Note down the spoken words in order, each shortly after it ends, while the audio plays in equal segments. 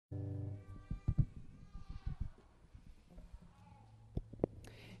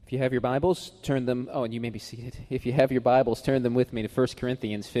If you have your Bibles, turn them, and you may be seated. If you have your Bibles, turn them with me to 1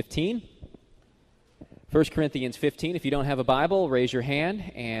 Corinthians 15. 1 Corinthians 15. If you don't have a Bible, raise your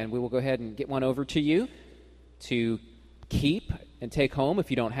hand, and we will go ahead and get one over to you to keep and take home if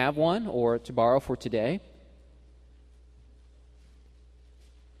you don't have one, or to borrow for today.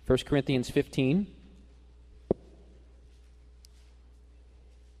 1 Corinthians 15.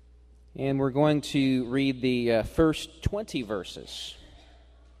 And we're going to read the first 20 verses.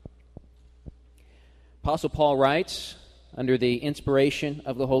 Apostle Paul writes, under the inspiration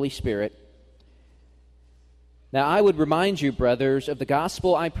of the Holy Spirit, "Now I would remind you, brothers, of the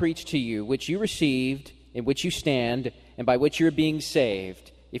gospel I preached to you, which you received, in which you stand, and by which you are being saved,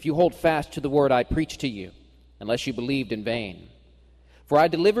 if you hold fast to the word I preached to you, unless you believed in vain. For I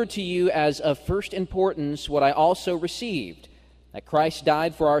delivered to you as of first importance what I also received, that Christ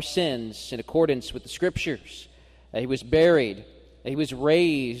died for our sins in accordance with the Scriptures, that he was buried, that he was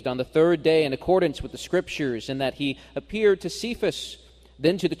raised on the third day in accordance with the Scriptures, and that he appeared to Cephas,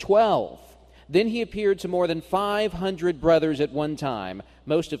 then to the 12. Then he appeared to more than 500 brothers at one time,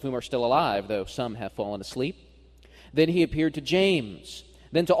 most of whom are still alive, though some have fallen asleep. Then he appeared to James,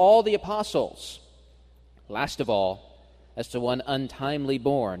 then to all the apostles. Last of all, as to one untimely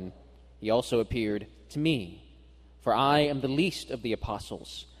born, he also appeared to me. For I am the least of the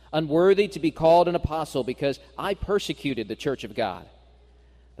apostles, unworthy to be called an apostle, because I persecuted the church of God.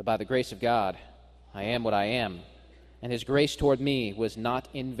 But by the grace of God, I am what I am, and his grace toward me was not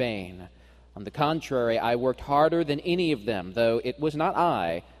in vain. On the contrary, I worked harder than any of them, though it was not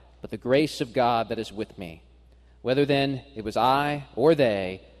I, but the grace of God that is with me. Whether then it was I or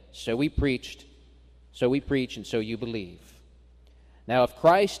they, so we preach, and so you believe. Now if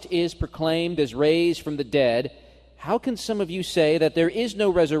Christ is proclaimed as raised from the dead, how can some of you say that there is no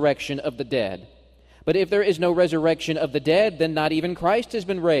resurrection of the dead? But if there is no resurrection of the dead, then not even Christ has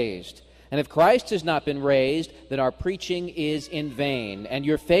been raised. And if Christ has not been raised, then our preaching is in vain, and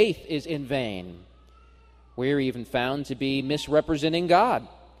your faith is in vain. We are even found to be misrepresenting God,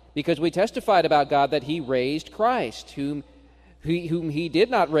 because we testified about God that he raised Christ, whom he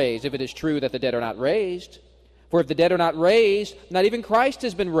did not raise, if it is true that the dead are not raised. For if the dead are not raised, not even Christ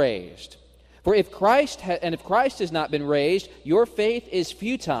has been raised. For if Christ has not been raised, your faith is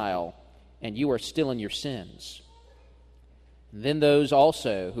futile, and you are still in your sins. And then those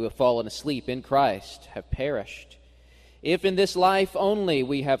also who have fallen asleep in Christ have perished. If in this life only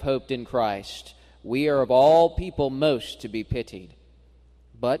we have hoped in Christ, we are of all people most to be pitied.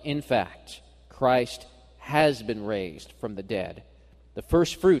 But in fact, Christ has been raised from the dead, the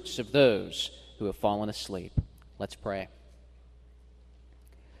first fruits of those who have fallen asleep." Let's pray.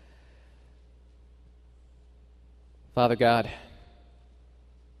 Father God,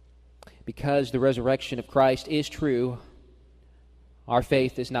 because the resurrection of Christ is true, our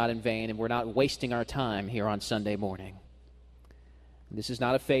faith is not in vain, and we're not wasting our time here on Sunday morning. This is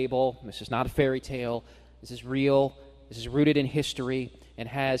not a fable. This is not a fairy tale. This is real. This is rooted in history and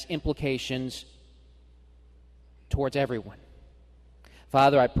has implications towards everyone.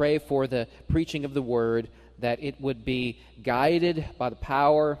 Father, I pray for the preaching of the Word, that it would be guided by the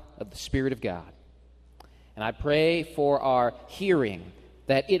power of the Spirit of God. And I pray for our hearing,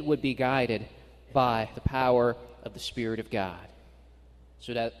 that it would be guided by the power of the Spirit of God,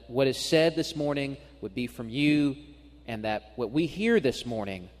 so that what is said this morning would be from you, and that what we hear this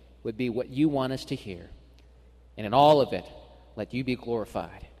morning would be what you want us to hear. And in all of it, let you be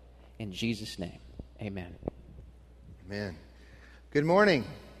glorified. In Jesus' name, amen. Amen. Good morning.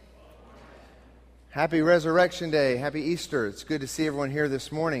 Happy Resurrection Day. Happy Easter. It's good to see everyone here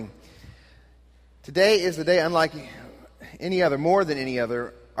this morning. Today is a day unlike any other, more than any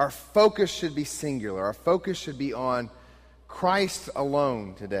other. Our focus should be singular. Our focus should be on Christ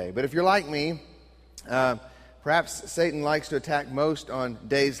alone today. But if you're like me, perhaps Satan likes to attack most on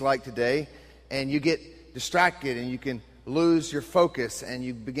days like today, and you get distracted and you can lose your focus and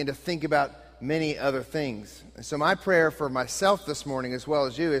you begin to think about many other things. And so my prayer for myself this morning, as well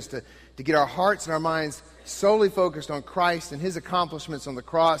as you, is to get our hearts and our minds solely focused on Christ and his accomplishments on the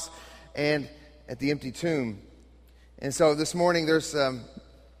cross and at the empty tomb. And so this morning there's a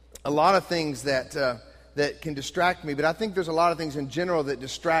lot of things that can distract me, but I think there's a lot of things in general that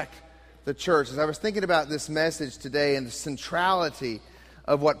distract the church. As I was thinking about this message today and the centrality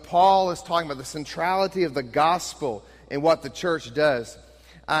of what Paul is talking about, the centrality of the gospel and what the church does,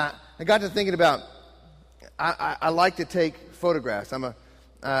 I got to thinking about, I like to take photographs.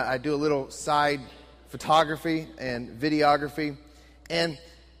 I do a little side photography and videography, and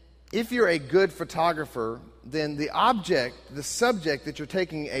if you're a good photographer, then the subject that you're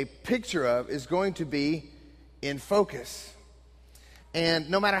taking a picture of is going to be in focus. And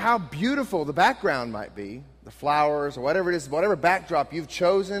no matter how beautiful the background might be, the flowers or whatever it is, whatever backdrop you've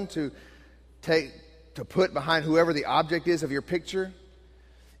chosen to put behind whoever the object is of your picture,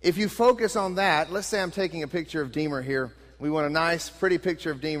 if you focus on that, let's say I'm taking a picture of Deemer here. We want a nice, pretty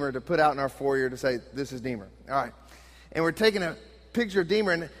picture of Deemer to put out in our foyer to say, this is Deemer. All right. And we're taking a picture of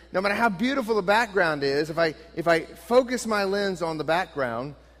Deemer, and no matter how beautiful the background is, if I focus my lens on the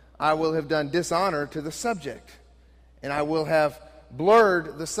background, I will have done dishonor to the subject, and I will have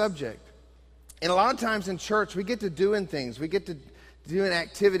blurred the subject. And a lot of times in church, we get to doing things. We get to doing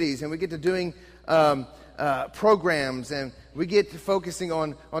activities, and we get to doing programs, and we get to focusing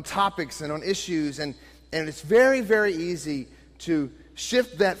on topics and on issues, and it's very, very easy to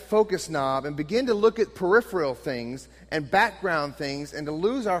shift that focus knob and begin to look at peripheral things and background things and to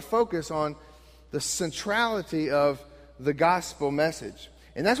lose our focus on the centrality of the gospel message.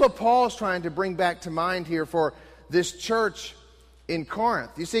 And that's what Paul's trying to bring back to mind here for this church in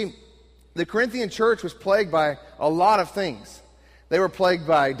Corinth. You see, the Corinthian church was plagued by a lot of things. They were plagued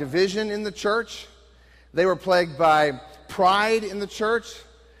by division in the church. They were plagued by pride in the church,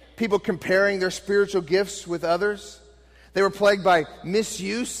 people comparing their spiritual gifts with others. They were plagued by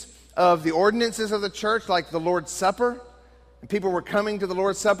misuse of the ordinances of the church, like the Lord's Supper. And people were coming to the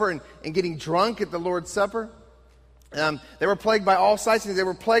Lord's Supper and getting drunk at the Lord's Supper. They were plagued by all sides. They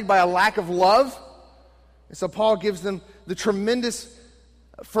were plagued by a lack of love. And so Paul gives them the tremendous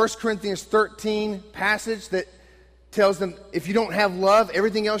 1 Corinthians 13 passage that tells them if you don't have love,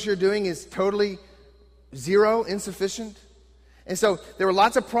 everything else you're doing is totally zero, insufficient. And so there were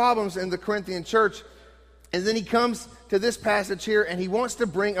lots of problems in the Corinthian church. And then he comes to this passage here, and he wants to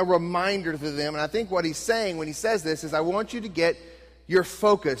bring a reminder to them. And I think what he's saying when he says this is, I want you to get your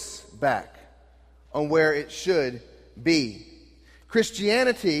focus back on where it should be.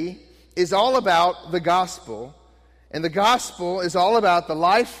 Christianity is all about the gospel, and the gospel is all about the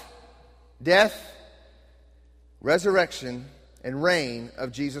life, death, resurrection, and reign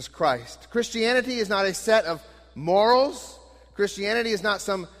of Jesus Christ. Christianity is not a set of morals. Christianity is not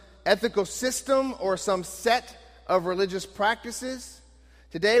some ethical system or some set of religious practices.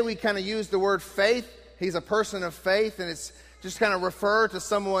 Today we kind of use the word faith. He's a person of faith, and it's just kind of refer to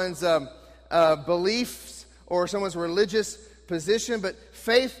someone's beliefs or someone's religious position. But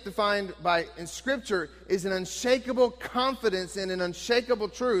faith defined in Scripture is an unshakable confidence in an unshakable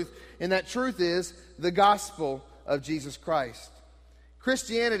truth, and that truth is the gospel of Jesus Christ.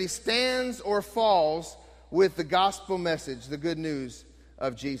 Christianity stands or falls with the gospel message, the good news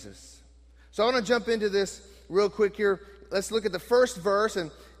of Jesus. So I want to jump into this real quick here. Let's look at the first verse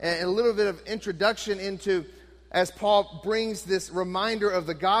and a little bit of introduction into, as Paul brings this reminder of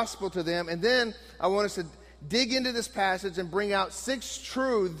the gospel to them. And then I want us to dig into this passage and bring out 6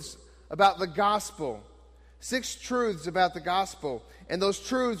 truths about the gospel. 6 truths about the gospel. And those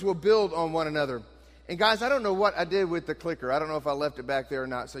truths will build on one another. And guys, I don't know what I did with the clicker. I don't know if I left it back there or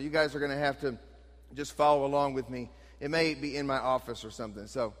not. So you guys are going to have to just follow along with me. It may be in my office or something,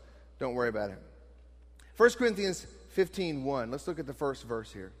 so don't worry about it. 1 Corinthians 15:1. Let's look at the first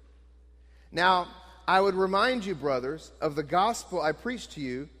verse here. Now, I would remind you, brothers, of the gospel I preached to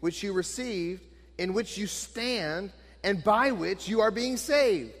you, which you received, in which you stand, and by which you are being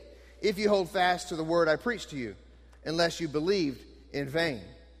saved, if you hold fast to the word I preached to you, unless you believed in vain.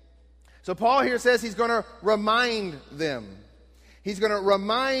 So Paul here says he's going to remind them. He's going to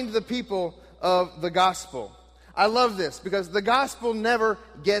remind the people of the gospel. I love this because the gospel never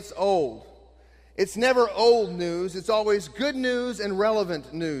gets old. It's never old news. It's always good news and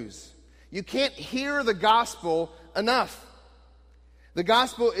relevant news. You can't hear the gospel enough. The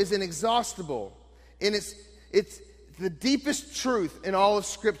gospel is inexhaustible, and it's the deepest truth in all of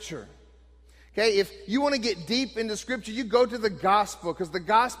Scripture. Okay, if you want to get deep into Scripture, you go to the gospel, because the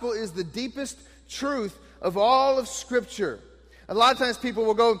gospel is the deepest truth of all of Scripture. A lot of times people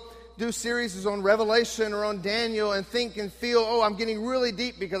will go do series on Revelation or on Daniel and think and feel, oh, I'm getting really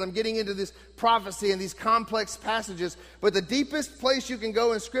deep because I'm getting into this prophecy and these complex passages. But the deepest place you can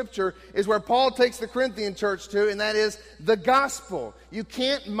go in Scripture is where Paul takes the Corinthian church to, and that is the gospel. You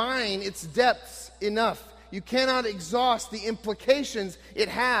can't mine its depths enough. You cannot exhaust the implications it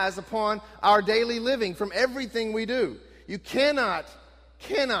has upon our daily living from everything we do. You cannot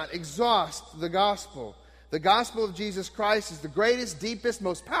exhaust the gospel. The gospel of Jesus Christ is the greatest, deepest,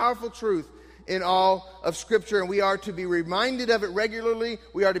 most powerful truth in all of Scripture, and we are to be reminded of it regularly.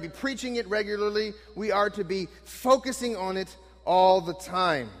 We are to be preaching it regularly. We are to be focusing on it all the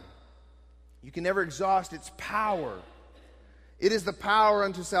time. You can never exhaust its power. It is the power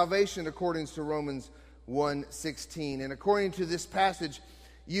unto salvation, according to Romans 1:16. And according to this passage,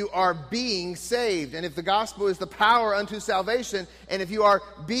 you are being saved. And if the gospel is the power unto salvation, and if you are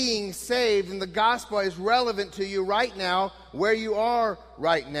being saved, then the gospel is relevant to you right now, where you are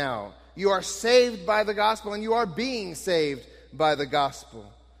right now. You are saved by the gospel, and you are being saved by the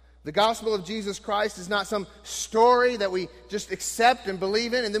gospel. The gospel of Jesus Christ is not some story that we just accept and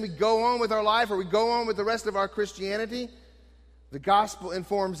believe in, and then we go on with our life, or we go on with the rest of our Christianity. The gospel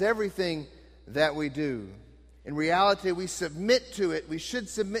informs everything that we do. In reality, we submit to it. We should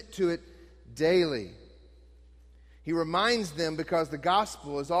submit to it daily. He reminds them because the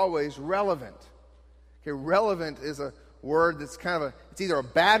gospel is always relevant. Okay, relevant is a word that's it's either a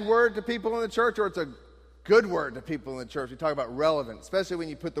bad word to people in the church or it's a good word to people in the church. We talk about relevant, especially when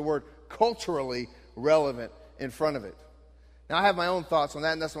you put the word culturally relevant in front of it. Now, I have my own thoughts on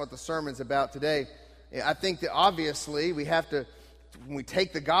that, and that's what the sermon's about today. I think that obviously we have to, when we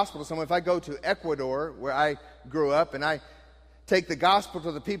take the gospel to someone, if I go to Ecuador, where I grew up, and I take the gospel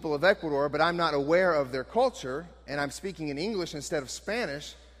to the people of Ecuador, but I'm not aware of their culture, and I'm speaking in English instead of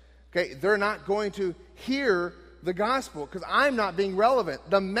Spanish, okay, they're not going to hear the gospel because I'm not being relevant.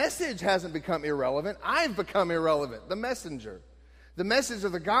 The message hasn't become irrelevant. I've become irrelevant, the messenger. The message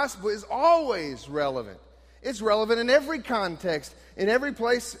of the gospel is always relevant. It's relevant in every context, in every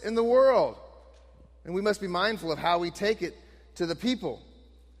place in the world. And we must be mindful of how we take it to the people.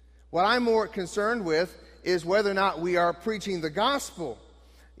 What I'm more concerned with is whether or not we are preaching the gospel.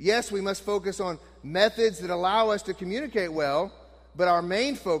 Yes, we must focus on methods that allow us to communicate well, but our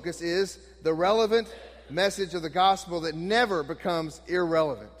main focus is the relevant message of the gospel that never becomes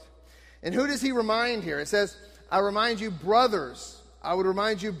irrelevant. And who does he remind here? It says, I remind you, brothers. I would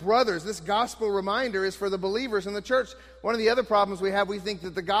remind you, brothers. This gospel reminder is for the believers in the church. One of the other problems we have, we think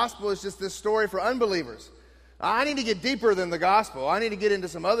that the gospel is just this story for unbelievers. I need to get deeper than the gospel. I need to get into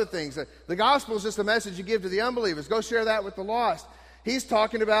some other things. The gospel is just a message you give to the unbelievers. Go share that with the lost. He's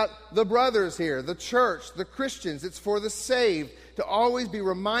talking about the brothers here, the church, the Christians. It's for the saved to always be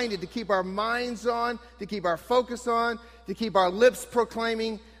reminded to keep our minds on, to keep our focus on, to keep our lips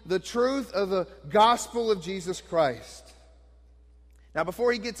proclaiming the truth of the gospel of Jesus Christ. Now,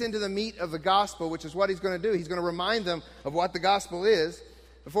 before he gets into the meat of the gospel, which is what he's going to do, he's going to remind them of what the gospel is.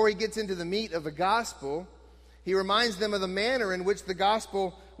 Before he gets into the meat of the gospel, he reminds them of the manner in which the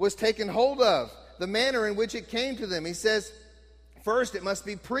gospel was taken hold of, the manner in which it came to them. He says, first, it must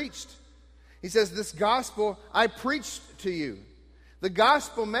be preached. He says, this gospel I preached to you. The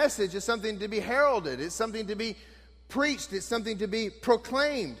gospel message is something to be heralded. It's something to be preached. It's something to be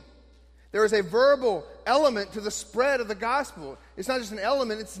proclaimed. There is a verbal element to the spread of the gospel. It's not just an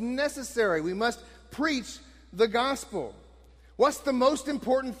element, it's necessary. We must preach the gospel. What's the most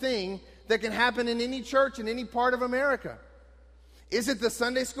important thing that can happen in any church in any part of America? Is it the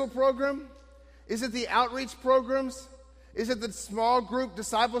Sunday school program? Is it the outreach programs? Is it the small group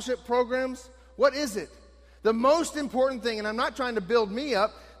discipleship programs? What is it? The most important thing, and I'm not trying to build me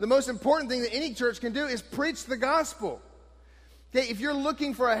up, the most important thing that any church can do is preach the gospel. Okay, if you're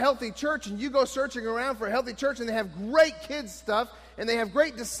looking for a healthy church and you go searching around for a healthy church and they have great kids stuff and they have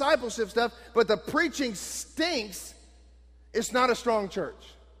great discipleship stuff, but the preaching stinks, it's not a strong church.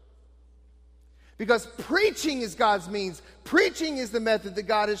 Because preaching is God's means. Preaching is the method that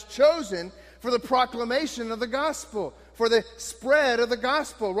God has chosen for the proclamation of the gospel, for the spread of the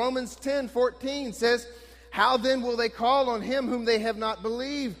gospel. Romans 10:14 says, how then will they call on him whom they have not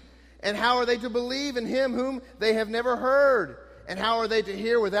believed? And how are they to believe in him whom they have never heard? And how are they to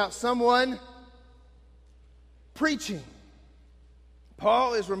hear without someone preaching?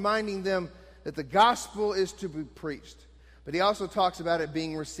 Paul is reminding them that the gospel is to be preached. But he also talks about it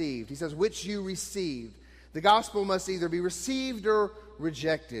being received. He says, which you received. The gospel must either be received or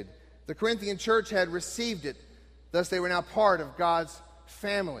rejected. The Corinthian church had received it. Thus they were now part of God's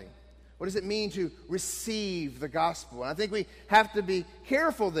family. What does it mean to receive the gospel? And I think we have to be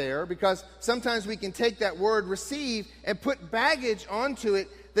careful there because sometimes we can take that word receive and put baggage onto it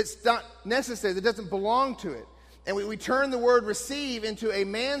that's not necessary, that doesn't belong to it. And we turn the word receive into a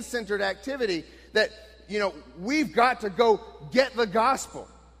man-centered activity that, we've got to go get the gospel.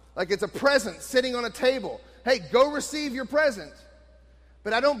 Like it's a present sitting on a table. Hey, go receive your present.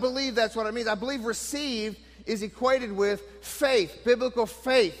 But I don't believe that's what it means. I believe receive is equated with faith, biblical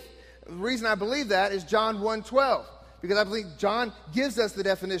faith. The reason I believe that is John 1:12, because I believe John gives us the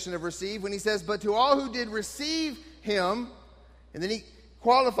definition of receive when he says, but to all who did receive him, and then he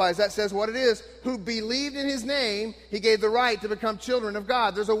qualifies that, says what it is, who believed in his name, he gave the right to become children of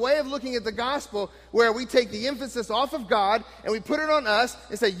God. There's a way of looking at the gospel where we take the emphasis off of God and we put it on us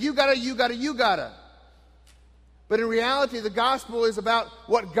and say, you gotta, you gotta, you gotta. But in reality, the gospel is about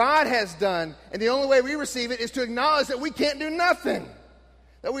what God has done, and the only way we receive it is to acknowledge that we can't do nothing.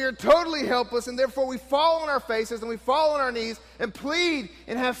 That we are totally helpless, and therefore we fall on our faces and we fall on our knees and plead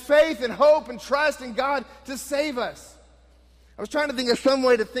and have faith and hope and trust in God to save us. I was trying to think of some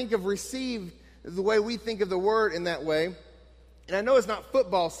way to think of receive the way we think of the word in that way. And I know it's not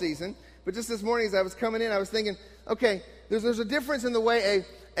football season, but just this morning as I was coming in, I was thinking, okay, there's a difference in the way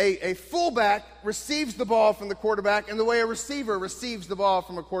a fullback receives the ball from the quarterback and the way a receiver receives the ball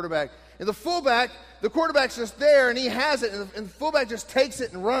from a quarterback. And the fullback, the quarterback's just there and he has it, and the fullback just takes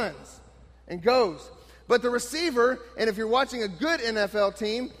it and runs and goes. But the receiver, and if you're watching a good NFL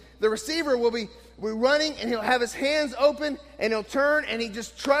team, the receiver will be running and he'll have his hands open and he'll turn and he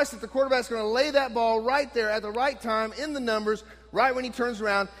just trusts that the quarterback's going to lay that ball right there at the right time in the numbers, right when he turns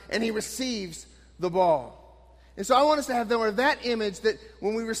around and he receives the ball. And so I want us to have that image that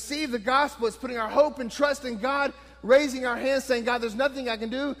when we receive the gospel, it's putting our hope and trust in God, raising our hands saying, God, there's nothing I can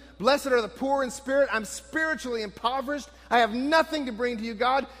do. Blessed are the poor in spirit. I'm spiritually impoverished. I have nothing to bring to you,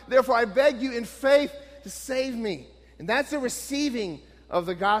 God. Therefore, I beg you in faith to save me. And that's a receiving of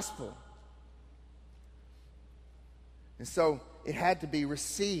the gospel. And so it had to be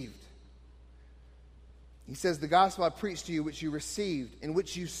received. He says, the gospel I preached to you, which you received, in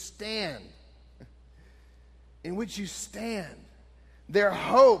which you stand. In which you stand. Their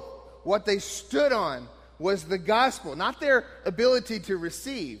hope, what they stood on, was the gospel, not their ability to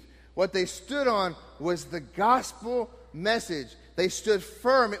receive. What they stood on was the gospel message. They stood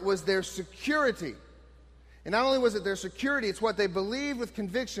firm. It was their security. And not only was it their security, it's what they believed with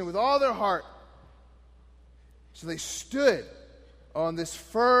conviction, with all their heart. So they stood on this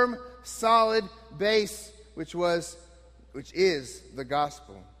firm, solid base, which is the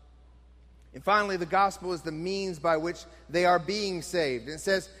gospel. And finally, the gospel is the means by which they are being saved. And it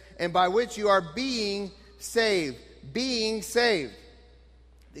says, and by which you are being saved. Being saved.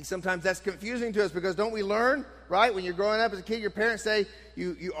 I think sometimes that's confusing to us because don't we learn, right? When you're growing up as a kid, your parents say,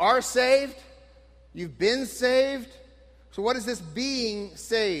 you are saved. You've been saved. So what is this being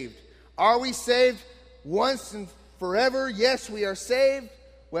saved? Are we saved once and forever? Yes, we are saved.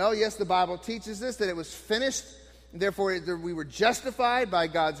 Well, yes, the Bible teaches this, that it was finished. Therefore, we were justified by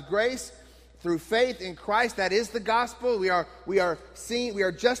God's grace through faith in Christ. That is the gospel. We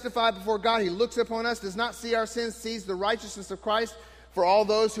are justified before God. He looks upon us, does not see our sins, sees the righteousness of Christ for all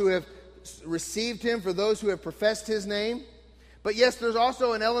those who have received him, for those who have professed his name. But yes, there's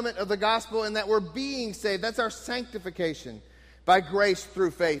also an element of the gospel in that we're being saved. That's our sanctification by grace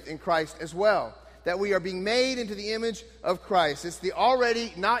through faith in Christ as well. That we are being made into the image of Christ. It's the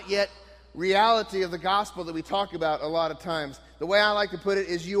already not yet reality of the gospel that we talk about a lot of times. The way I like to put it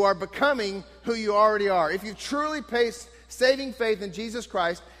is you are becoming who you already are. If you truly place saving faith in Jesus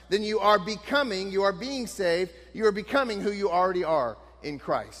Christ, then you are being saved, you are becoming who you already are in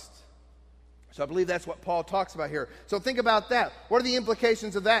Christ. So I believe that's what Paul talks about here. So think about that. What are the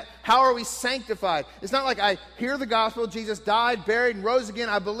implications of that? How are we sanctified? It's not like I hear the gospel, Jesus died, buried, and rose again.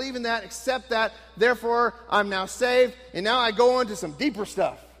 I believe in that, accept that. Therefore, I'm now saved. And now I go on to some deeper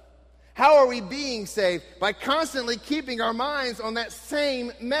stuff. How are we being saved? By constantly keeping our minds on that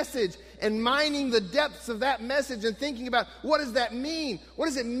same message and mining the depths of that message and thinking about what does that mean? What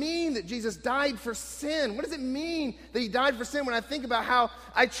does it mean that Jesus died for sin? What does it mean that he died for sin? When I think about how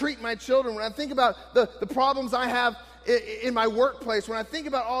I treat my children, when I think about the problems I have in my workplace, when I think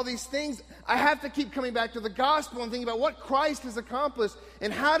about all these things, I have to keep coming back to the gospel and thinking about what Christ has accomplished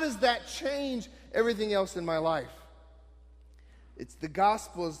and how does that change everything else in my life. It's the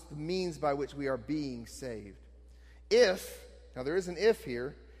gospel is the means by which we are being saved. Now there is an if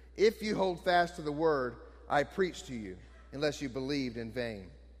here, if you hold fast to the word I preached to you, unless you believed in vain.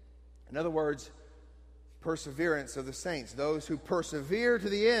 In other words, perseverance of the saints. Those who persevere to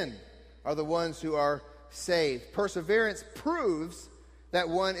the end are the ones who are saved. Perseverance proves that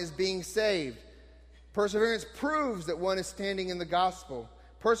one is being saved. Perseverance proves that one is standing in the gospel.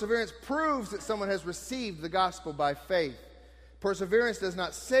 Perseverance proves that someone has received the gospel by faith. Perseverance does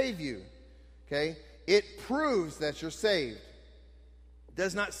not save you, okay? It proves that you're saved. It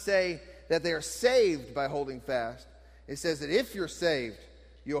does not say that they are saved by holding fast. It says that if you're saved,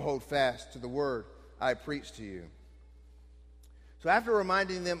 you'll hold fast to the word I preached to you. So after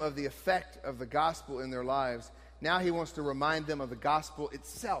reminding them of the effect of the gospel in their lives, now he wants to remind them of the gospel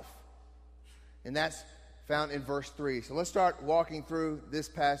itself. And that's found in verse 3. So let's start walking through this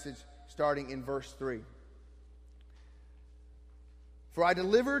passage starting in verse 3. For I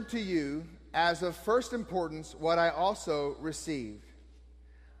delivered to you as of first importance what I also received.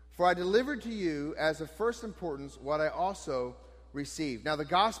 For I delivered to you as of first importance what I also received. Now the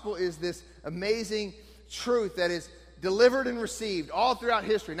gospel is this amazing truth that is delivered and received all throughout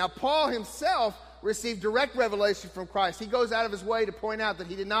history. Now Paul himself received direct revelation from Christ. He goes out of his way to point out that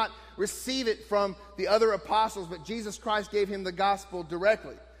he did not receive it from the other apostles, but Jesus Christ gave him the gospel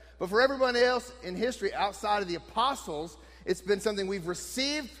directly. But for everyone else in history outside of the apostles, it's been something we've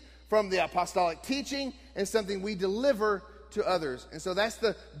received from the apostolic teaching and something we deliver to others. And so that's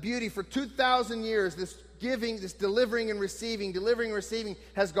the beauty. For 2,000 years, this giving, this delivering and receiving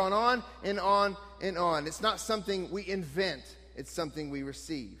has gone on and on and on. It's not something we invent. It's something we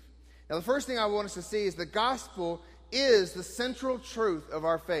receive. Now, the first thing I want us to see is the gospel is the central truth of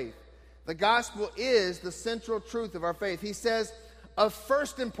our faith. The gospel is the central truth of our faith. He says, of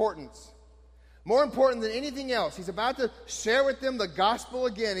first importance, more important than anything else. He's about to share with them the gospel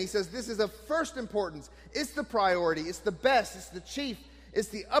again. He says, this is of first importance. It's the priority. It's the best. It's the chief. It's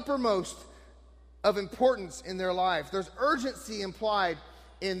the uppermost of importance in their life. There's urgency implied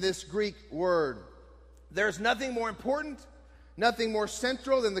in this Greek word. There's nothing more important, nothing more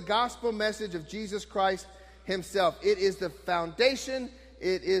central than the gospel message of Jesus Christ himself. It is the foundation,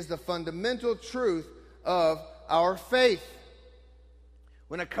 it is the fundamental truth of our faith.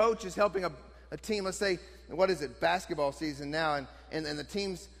 When a coach is helping a team, let's say, what is it, basketball season now, and the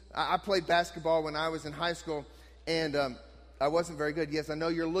teams, I played basketball when I was in high school, and I wasn't very good. Yes, I know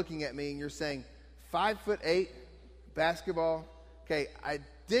you're looking at me and you're saying, 5'8", basketball. Okay, I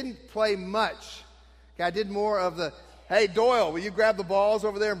didn't play much. Okay, I did more of the, hey, Doyle, will you grab the balls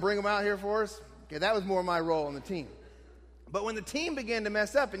over there and bring them out here for us? Okay, that was more my role on the team. But when the team began to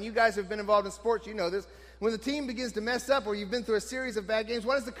mess up, and you guys have been involved in sports, you know this, when the team begins to mess up or you've been through a series of bad games,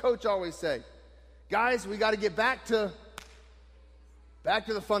 what does the coach always say? Guys, we got to get back to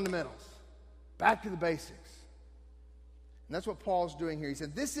the fundamentals, back to the basics. And that's what Paul's doing here. He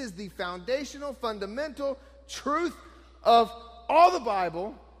said, this is the foundational, fundamental truth of all the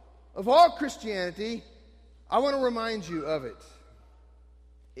Bible, of all Christianity. I want to remind you of it.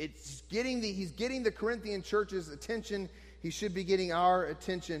 He's getting the Corinthian church's attention. He should be getting our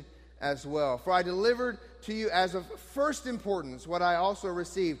attention as well. For I delivered to you as of first importance what I also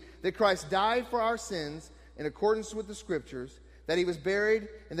received, that Christ died for our sins in accordance with the Scriptures, that he was buried,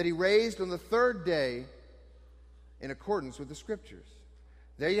 and that he raised on the third day in accordance with the Scriptures.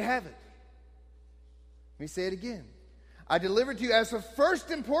 There you have it. Let me say it again. I delivered to you as of first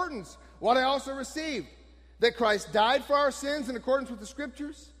importance what I also received, that Christ died for our sins in accordance with the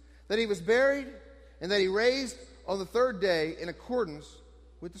Scriptures, that he was buried, and that he raised on the third day in accordance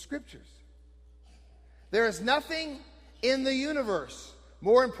with the Scriptures. There is nothing in the universe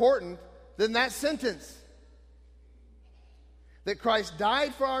more important than that sentence. That Christ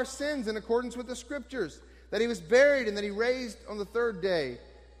died for our sins in accordance with the Scriptures, that he was buried and that he raised on the third day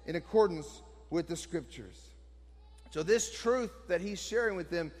in accordance with the Scriptures. So this truth that he's sharing with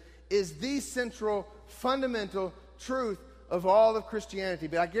them is the central, fundamental truth of all of Christianity.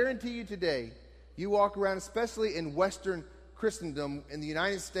 But I guarantee you today, you walk around, especially in Western Christendom, in the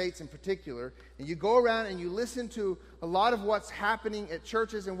United States in particular, and you go around and you listen to a lot of what's happening at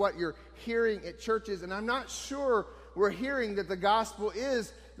churches and what you're hearing at churches, and I'm not sure we're hearing that the gospel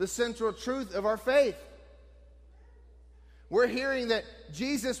is the central truth of our faith. We're hearing that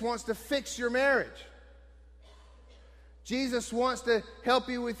Jesus wants to fix your marriage. Jesus wants to help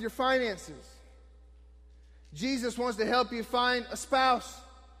you with your finances. Jesus wants to help you find a spouse.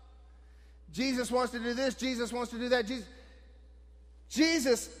 Jesus wants to do this. Jesus wants to do that.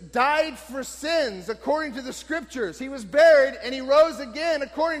 Jesus died for sins according to the Scriptures. He was buried and he rose again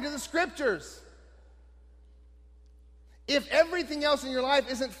according to the Scriptures. If everything else in your life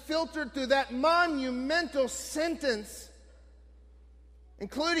isn't filtered through that monumental sentence,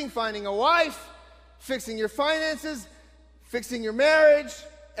 including finding a wife, fixing your finances, fixing your marriage,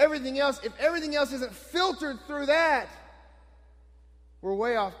 everything else, if everything else isn't filtered through that, we're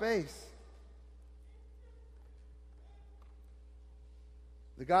way off base.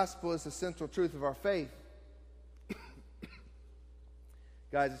 The gospel is the central truth of our faith.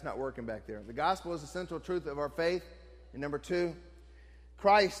 Guys, it's not working back there. The gospel is the central truth of our faith. And number two,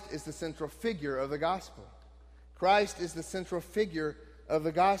 Christ is the central figure of the gospel. Christ is the central figure of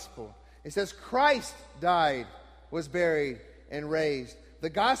the gospel. It says Christ died, was buried, and raised. The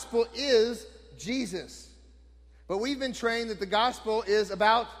gospel is Jesus. But we've been trained that the gospel is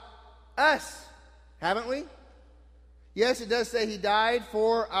about us, haven't we? Yes, it does say he died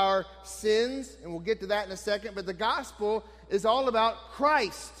for our sins, and we'll get to that in a second, but the gospel is all about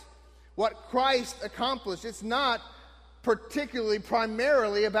Christ, what Christ accomplished. It's not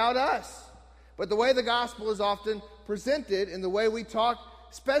primarily about us. But the way the gospel is often presented and the way we talk,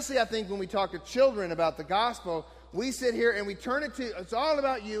 especially I think when we talk to children about the gospel, we sit here and we turn it to, it's all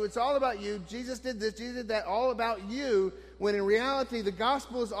about you, it's all about you, Jesus did this, Jesus did that, all about you, when in reality the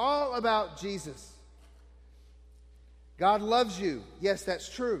gospel is all about Jesus. God loves you. Yes, that's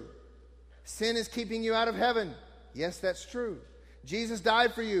true. Sin is keeping you out of heaven. Yes, that's true. Jesus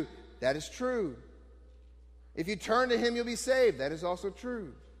died for you. That is true. If you turn to him, you'll be saved. That is also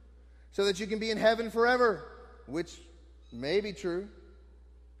true. So that you can be in heaven forever, which may be true.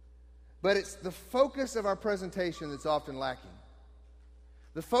 But it's the focus of our presentation that's often lacking.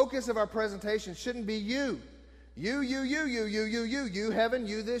 The focus of our presentation shouldn't be you. You, heaven,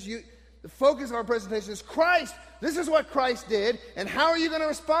 you this, you. The focus of our presentation is Christ. This is what Christ did, and how are you going to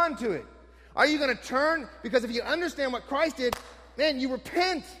respond to it? Are you going to turn? Because if you understand what Christ did, man, you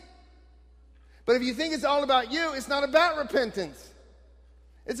repent. But if you think it's all about you, it's not about repentance.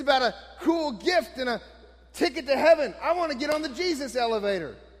 It's about a cool gift and a ticket to heaven. I want to get on the Jesus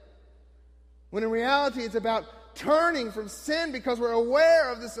elevator. When in reality, it's about turning from sin because we're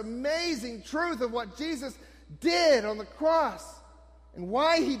aware of this amazing truth of what Jesus did on the cross and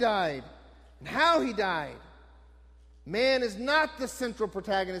why he died and how he died. Man is not the central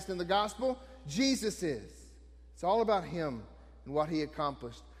protagonist in the gospel. Jesus is. It's all about him and what he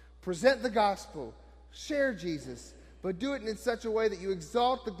accomplished. Present the gospel. Share Jesus. But do it in such a way that you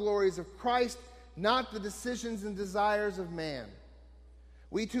exalt the glories of Christ, not the decisions and desires of man.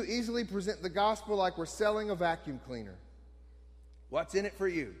 We too easily present the gospel like we're selling a vacuum cleaner. What's in it for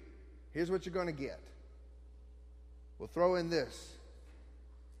you? Here's what you're going to get. We'll throw in this.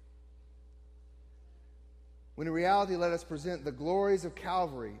 When in reality, let us present the glories of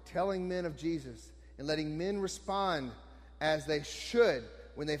Calvary, telling men of Jesus and letting men respond as they should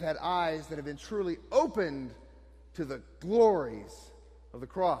when they've had eyes that have been truly opened to the glories of the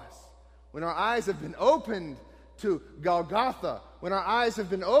cross. When our eyes have been opened to Golgotha, when our eyes have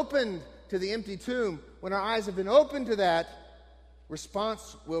been opened to the empty tomb, when our eyes have been opened to that,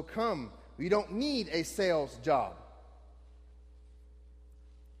 response will come. We don't need a sales job.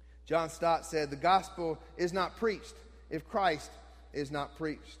 John Stott said, the gospel is not preached if Christ is not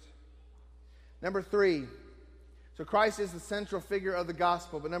preached. Number 3, so Christ is the central figure of the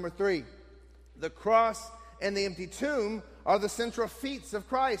gospel. But number 3, the cross and the empty tomb are the central feats of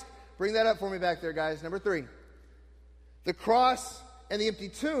Christ. Bring that up for me back there, guys. Number 3. The cross and the empty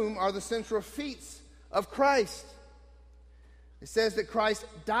tomb are the central feats of Christ. It says that Christ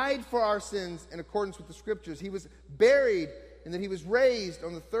died for our sins in accordance with the Scriptures. He was buried and that he was raised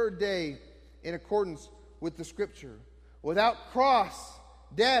on the third day in accordance with the Scripture. Without cross,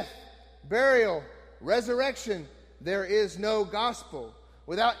 death, burial, resurrection, there is no gospel.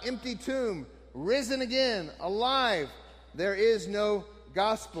 Without empty tomb, risen again, alive, there is no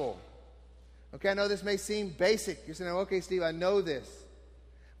gospel. Okay, I know this may seem basic. You're saying, okay, Steve, I know this.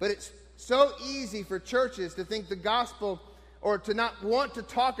 But it's so easy for churches to think the gospel, or to not want to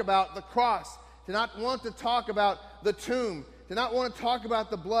talk about the cross, to not want to talk about the tomb, to not want to talk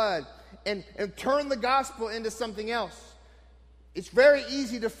about the blood, and turn the gospel into something else. It's very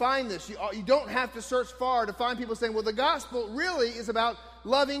easy to find this. You don't have to search far to find people saying, well, the gospel really is about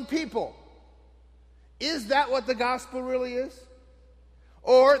loving people. Is that what the gospel really is?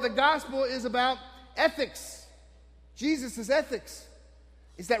 Or the gospel is about ethics. Jesus' ethics.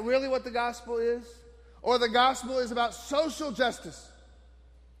 Is that really what the gospel is? Or the gospel is about social justice.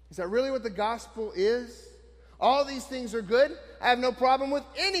 Is that really what the gospel is? All these things are good. I have no problem with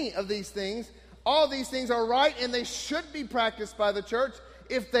any of these things. All these things are right, and they should be practiced by the church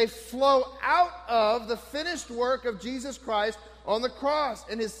if they flow out of the finished work of Jesus Christ on the cross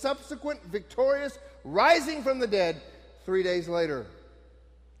and his subsequent victorious rising from the dead 3 days later.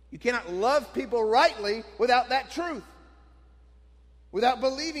 You cannot love people rightly without that truth, without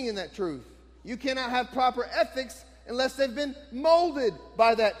believing in that truth. You cannot have proper ethics unless they've been molded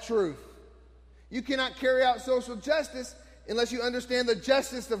by that truth. You cannot carry out social justice unless you understand the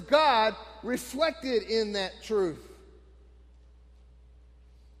justice of God reflected in that truth.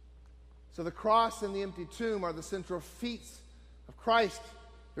 So the cross and the empty tomb are the central feats of Christ.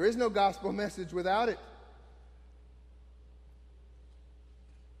 There is no gospel message without it.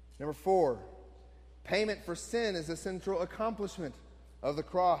 Number 4, payment for sin is a central accomplishment of the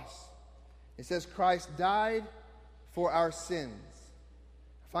cross. It says Christ died for our sins.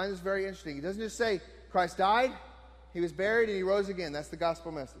 I find this very interesting. It doesn't just say Christ died, he was buried, and he rose again. That's the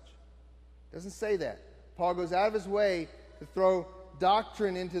gospel message. It doesn't say that. Paul goes out of his way to throw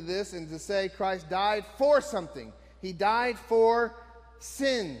doctrine into this and to say Christ died for something. He died for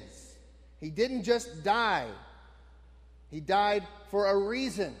sins. He didn't just die. He died for a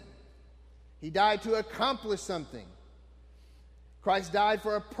reason. He died to accomplish something. Christ died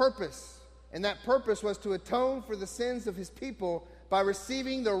for a purpose, and that purpose was to atone for the sins of his people by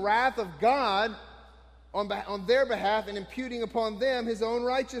receiving the wrath of God on their behalf and imputing upon them his own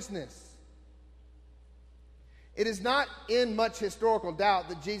righteousness. It is not in much historical doubt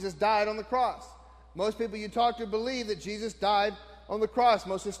that Jesus died on the cross. Most people you talk to believe that Jesus died on the cross.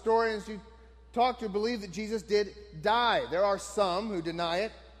 Most historians you talk to believe that Jesus did die. There are some who deny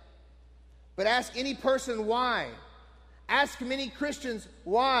it. But ask any person why. Ask many Christians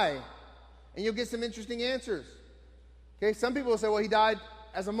why. And you'll get some interesting answers. Okay, some people will say, well, he died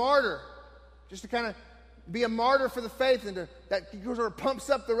as a martyr. Just to kind of be a martyr for the faith, and that sort of pumps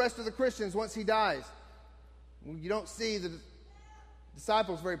up the rest of the Christians once he dies. You don't see the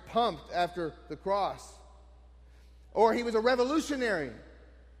disciples very pumped after the cross. Or he was a revolutionary.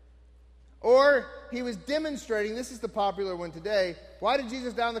 Or he was demonstrating, this is the popular one today, why did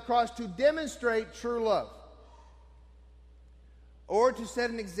Jesus die on the cross? To demonstrate true love. Or to set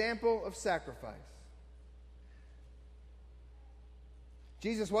an example of sacrifice.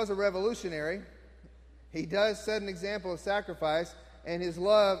 Jesus was a revolutionary. He does set an example of sacrifice, and his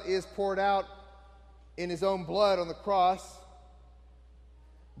love is poured out in his own blood on the cross.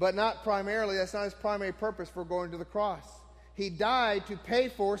 But not primarily, that's not his primary purpose for going to the cross. He died to pay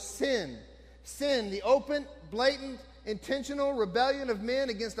for sin. Sin, the open, blatant, intentional rebellion of men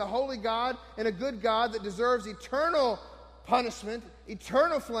against a holy God and a good God that deserves eternal punishment,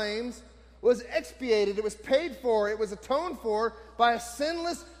 eternal flames, was expiated. It was paid for. It was atoned for by a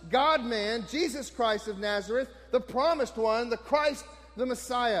sinless God-man, Jesus Christ of Nazareth, the promised one, the Christ, the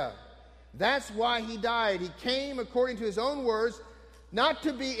Messiah. That's why he died. He came, according to his own words, not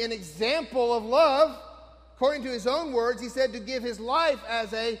to be an example of love. According to his own words, he said to give his life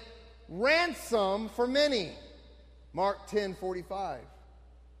as a ransom for many. Mark 10:45.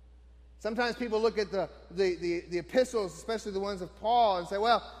 Sometimes people look at the epistles, especially the ones of Paul, and say,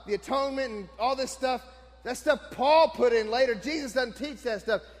 well, the atonement and all this stuff, that stuff Paul put in later. Jesus doesn't teach that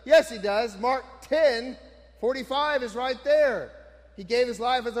stuff. Yes, he does. Mark 10:45 is right there. He gave his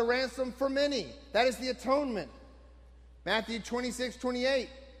life as a ransom for many. That is the atonement. Matthew 26:28.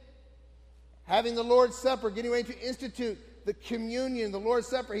 Having the Lord's Supper, getting ready to institute the communion, the Lord's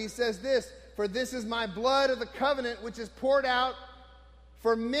Supper, he says this, for this is my blood of the covenant, which is poured out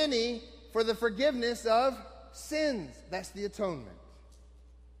for many for the forgiveness of sins. That's the atonement.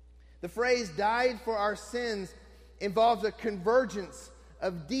 The phrase died for our sins involves a convergence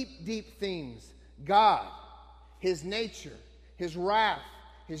of deep, deep themes. God, his nature, his wrath,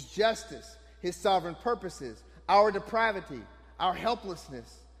 his justice, his sovereign purposes, our depravity, our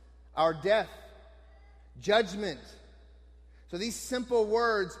helplessness, our death, judgment. So these simple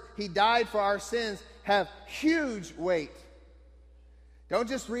words, he died for our sins, have huge weight. Don't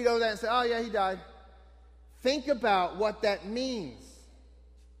just read over that and say, oh yeah, he died. Think about what that means.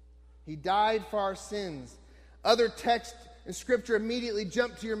 He died for our sins. Other texts in Scripture immediately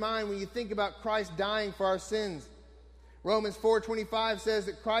jump to your mind when you think about Christ dying for our sins. Romans 4:25 says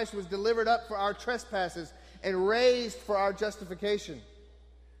that Christ was delivered up for our trespasses and raised for our justification.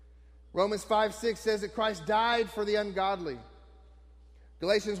 Romans 5:6 says that Christ died for the ungodly.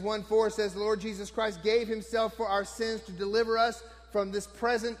 Galatians 1:4 says the Lord Jesus Christ gave himself for our sins to deliver us from this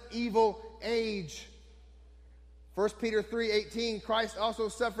present evil age. 1 Peter 3:18, Christ also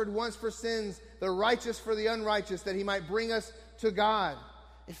suffered once for sins, the righteous for the unrighteous, that he might bring us to God.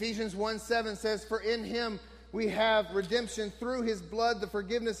 Ephesians 1:7 says, for in him we have redemption through his blood, the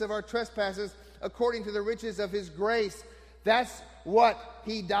forgiveness of our trespasses, according to the riches of his grace. That's what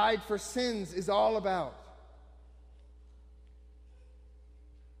he died for sins is all about.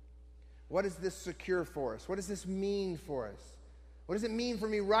 What does this secure for us? What does this mean for us? What does it mean for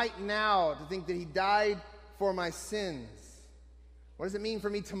me right now to think that he died for my sins? What does it mean for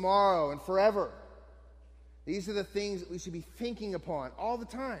me tomorrow and forever? These are the things that we should be thinking upon all the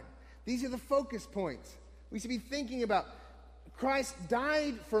time. These are the focus points. We should be thinking about, Christ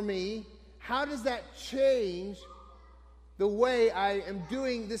died for me. How does that change the way I am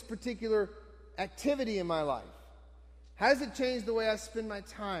doing this particular activity in my life? How does it change the way I spend my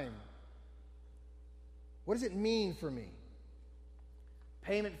time? What does it mean for me?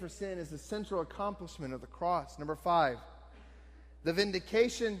 Payment for sin is the central accomplishment of the cross. Number 5, the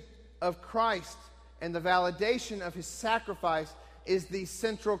vindication of Christ and the validation of his sacrifice is the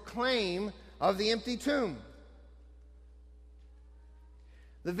central claim of the empty tomb.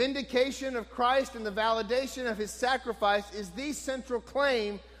 The vindication of Christ and the validation of his sacrifice is the central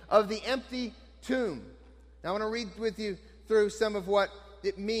claim of the empty tomb. Now I want to read with you through some of what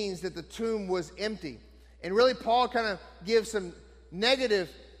it means that the tomb was empty. And really Paul kind of gives some negative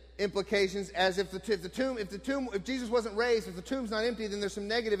implications as if if Jesus wasn't raised, if the tomb's not empty, then there's some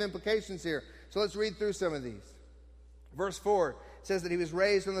negative implications here. So let's read through some of these. Verse 4 says that he was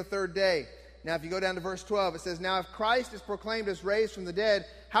raised on the third day. Now, if you go down to verse 12, it says, "Now if Christ is proclaimed as raised from the dead,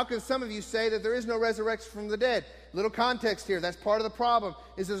 how can some of you say that there is no resurrection from the dead?" Little context here. That's part of the problem,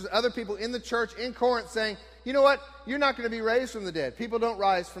 is there's other people in the church in Corinth saying, you know what? You're not going to be raised from the dead. People don't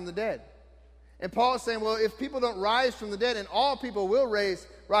rise from the dead. And Paul is saying, well, if people don't rise from the dead, and all people will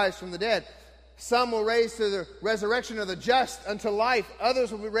rise from the dead, some will raise to the resurrection of the just unto life.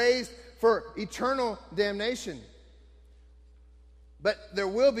 Others will be raised for eternal damnation. But there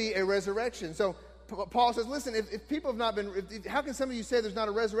will be a resurrection. So Paul says, listen, if people have not been, how can some of you say there's not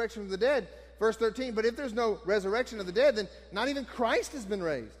a resurrection of the dead? Verse 13, but if there's no resurrection of the dead, then not even Christ has been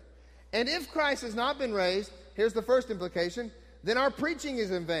raised. And if Christ has not been raised, here's the first implication, then our preaching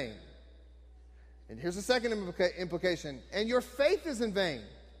is in vain. And here's the second implication, and your faith is in vain.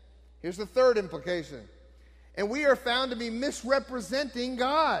 Here's the third implication, and we are found to be misrepresenting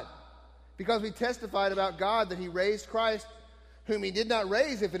God, because we testified about God that he raised Christ, whom he did not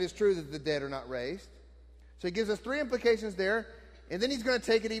raise, if it is true that the dead are not raised. So he gives us three implications there, and then he's going to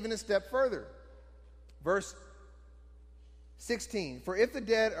take it even a step further. Verse 16, for if the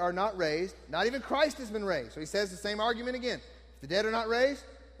dead are not raised, not even Christ has been raised. So he says the same argument again. If the dead are not raised,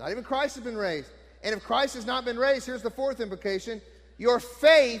 not even Christ has been raised. And if Christ has not been raised, here's the fourth implication, your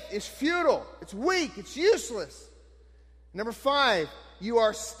faith is futile, it's weak, it's useless. Number 5, you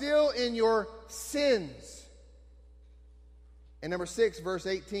are still in your sins. And number 6, verse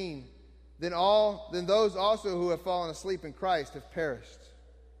 18, then those also who have fallen asleep in Christ have perished.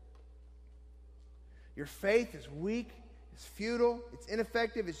 Your faith is weak, it's futile, it's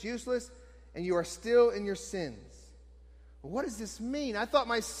ineffective, it's useless, and you are still in your sins. Well, what does this mean? I thought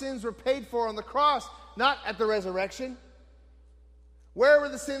my sins were paid for on the cross, not at the resurrection. Where were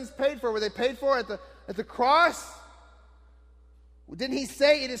the sins paid for? Were they paid for at the cross? Didn't he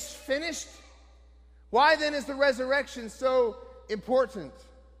say it is finished? Why then is the resurrection so important?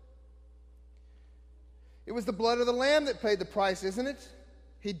 It was the blood of the Lamb that paid the price, isn't it?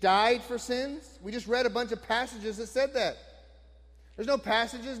 He died for sins. We just read a bunch of passages that said that. There's no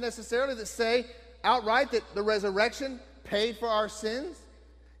passages necessarily that say outright that the resurrection paid for our sins.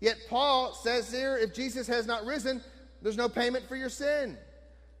 Yet Paul says here, if Jesus has not risen, there's no payment for your sin.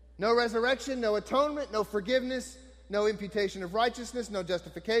 No resurrection, no atonement, no forgiveness, no imputation of righteousness, no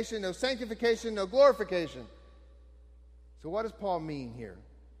justification, no sanctification, no glorification. So what does Paul mean here?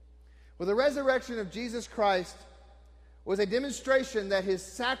 Well, the resurrection of Jesus Christ was a demonstration that his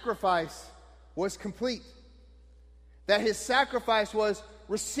sacrifice was complete, that his sacrifice was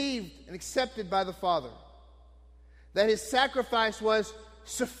received and accepted by the Father, that his sacrifice was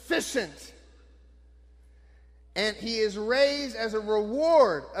sufficient, and he is raised as a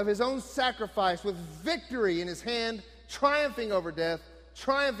reward of his own sacrifice with victory in his hand, triumphing over death,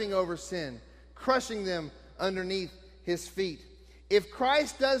 triumphing over sin, crushing them underneath his feet. If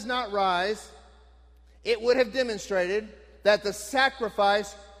Christ does not rise, it would have demonstrated that the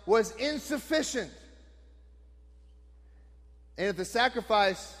sacrifice was insufficient. And if the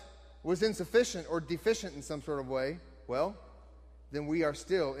sacrifice was insufficient or deficient in some sort of way, well, then we are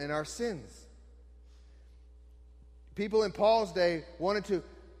still in our sins. People in Paul's day wanted to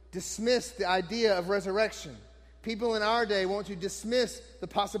dismiss the idea of resurrection. People in our day want to dismiss the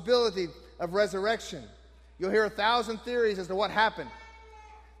possibility of resurrection. You'll hear 1,000 theories as to what happened.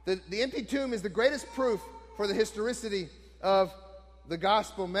 The empty tomb is the greatest proof for the historicity of the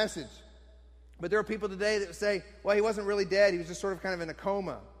gospel message. But there are people today that say, well, he wasn't really dead. He was just sort of kind of in a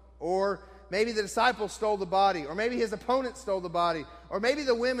coma. Or maybe the disciples stole the body. Or maybe his opponent stole the body. Or maybe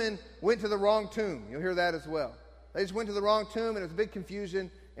the women went to the wrong tomb. You'll hear that as well. They just went to the wrong tomb, and it was a big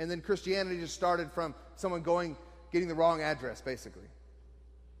confusion, and then Christianity just started from someone getting the wrong address, basically.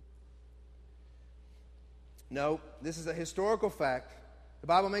 No, this is a historical fact. The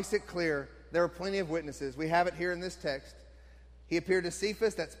Bible makes it clear. There are plenty of witnesses. We have it here in this text. He appeared to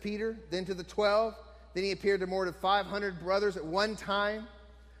Cephas, that's Peter, then to the 12. Then he appeared to more than 500 brothers at one time,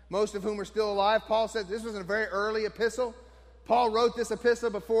 most of whom are still alive. Paul said this was a very early epistle. Paul wrote this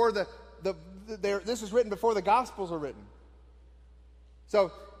epistle before this was written before the Gospels were written.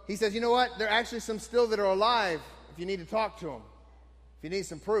 So he says, you know what? There are actually some still that are alive if you need to talk to them, if you need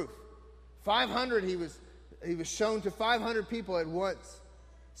some proof. 500, he was shown to 500 people at once.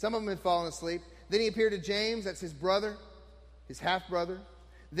 Some of them had fallen asleep. Then he appeared to James, that's his brother, his half-brother.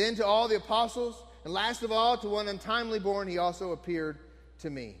 Then to all the apostles, and last of all, to one untimely born, he also appeared to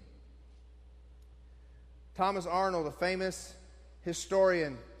me. Thomas Arnold, a famous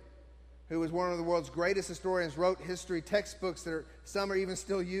historian who was one of the world's greatest historians, wrote history textbooks that some are even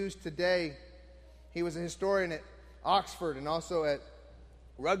still used today. He was a historian at Oxford and also at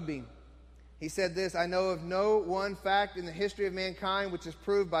Rugby. He said this, I know of no one fact in the history of mankind which is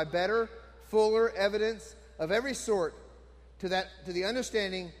proved by better, fuller evidence of every sort to the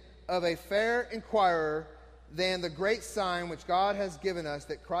understanding of a fair inquirer than the great sign which God has given us,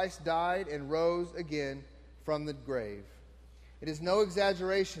 that Christ died and rose again from the grave. It is no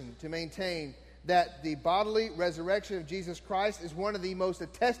exaggeration to maintain that the bodily resurrection of Jesus Christ is one of the most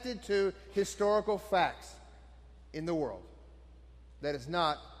attested to historical facts in the world. That is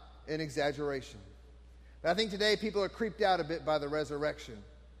not an exaggeration. But I think today people are creeped out a bit by the resurrection.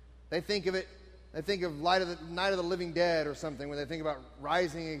 They think of Night of the Living Dead or something when they think about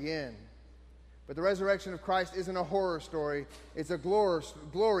rising again. But the resurrection of Christ isn't a horror story. It's a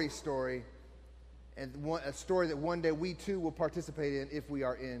glory story, and a story that one day we too will participate in if we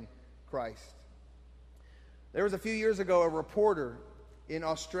are in Christ. There was a few years ago a reporter in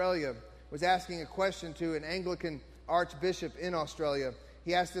Australia was asking a question to an Anglican archbishop in Australia.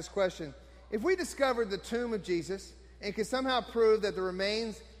 He asked this question: if we discovered the tomb of Jesus and could somehow prove that the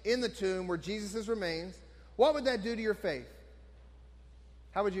remains in the tomb were Jesus' remains, what would that do to your faith?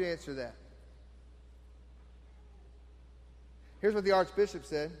 How would you answer that? Here's what the archbishop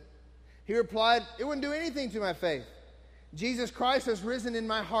said. He replied, it wouldn't do anything to my faith. Jesus Christ has risen in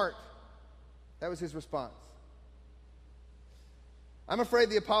my heart. That was his response. I'm afraid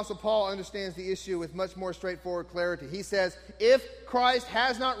the Apostle Paul understands the issue with much more straightforward clarity. He says, if Christ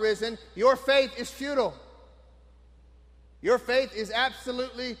has not risen, your faith is futile. Your faith is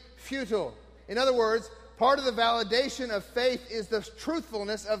absolutely futile. In other words, part of the validation of faith is the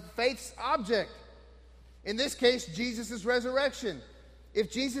truthfulness of faith's object. In this case, Jesus' resurrection.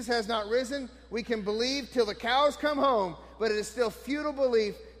 If Jesus has not risen, we can believe till the cows come home, but it is still futile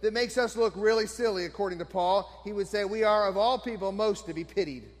belief that makes us look really silly, according to Paul. He would say, we are of all people most to be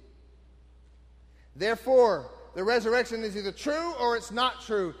pitied. Therefore, the resurrection is either true or it's not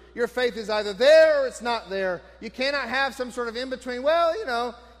true. Your faith is either there or it's not there. You cannot have some sort of in-between.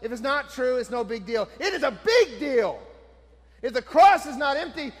 Well, if it's not true, it's no big deal. It is a big deal. If the cross is not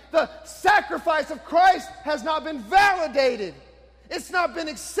empty, the sacrifice of Christ has not been validated. It's not been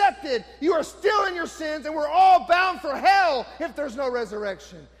accepted. You are still in your sins, and we're all bound for hell if there's no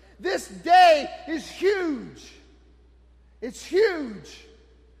resurrection. This day is huge. It's huge.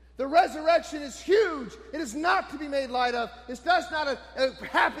 The resurrection is huge. It is not to be made light of. It's just not a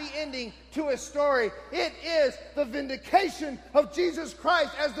happy ending to a story. It is the vindication of Jesus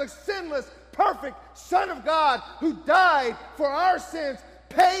Christ as the sinless, perfect Son of God who died for our sins,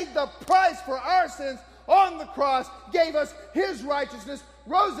 paid the price for our sins on the cross, gave us his righteousness,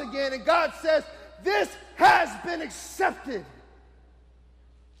 rose again, and God says, this has been accepted.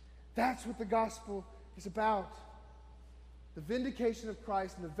 That's what the gospel is about. The vindication of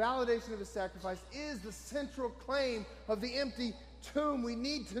Christ and the validation of his sacrifice is the central claim of the empty tomb. We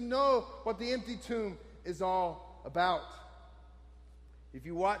need to know what the empty tomb is all about. If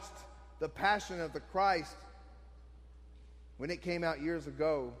you watched The Passion of the Christ when it came out years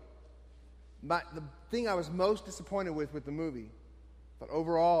ago, the thing I was most disappointed with the movie, but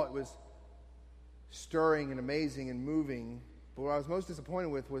overall it was stirring and amazing and moving, but what I was most disappointed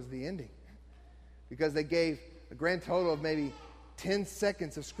with was the ending, because they gave a grand total of maybe 10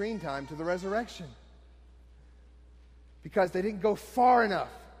 seconds of screen time to the resurrection, because they didn't go far enough.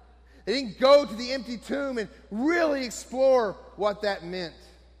 They didn't go to the empty tomb and really explore what that meant.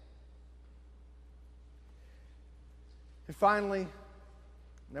 And finally,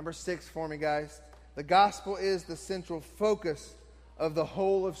 number 6 for me, guys. The gospel is the central focus of the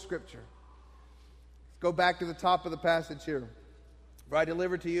whole of Scripture. Let's go back to the top of the passage here. For I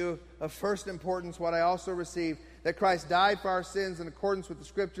delivered to you of first importance what I also received, that Christ died for our sins in accordance with the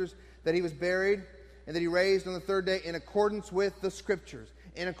Scriptures, that he was buried, and that he raised on the third day in accordance with the Scriptures.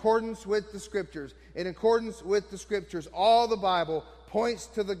 In accordance with the Scriptures. In accordance with the Scriptures. All the Bible points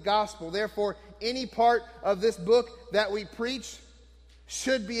to the gospel. Therefore, any part of this book that we preach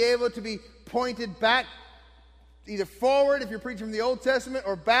should be able to be pointed back, either forward if you're preaching from the Old Testament,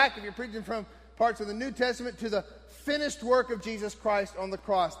 or back if you're preaching from parts of the New Testament, to the finished work of Jesus Christ on the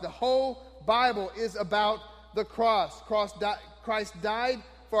cross. The whole Bible is about the cross. Christ died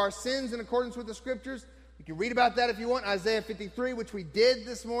for our sins in accordance with the Scriptures. You can read about that if you want. Isaiah 53, which we did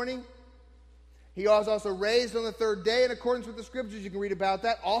this morning. He was also raised on the third day in accordance with the Scriptures. You can read about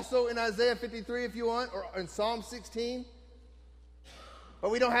that also in Isaiah 53 if you want, or in Psalm 16.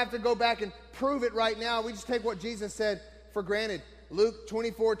 But we don't have to go back and prove it right now. We just take what Jesus said for granted. Luke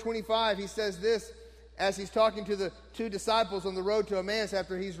 24:25, he says this as he's talking to the 2 disciples on the road to Emmaus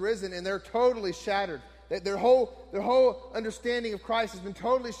after he's risen, and they're totally shattered. Their whole understanding of Christ has been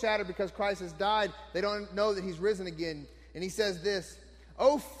totally shattered because Christ has died. They don't know that he's risen again. And he says this,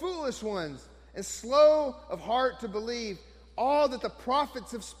 "O foolish ones, and slow of heart to believe all that the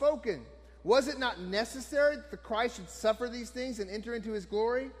prophets have spoken. Was it not necessary that the Christ should suffer these things and enter into his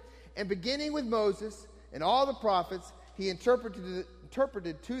glory? And beginning with Moses and all the prophets, he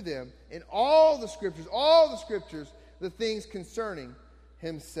interpreted to them in all the scriptures, the things concerning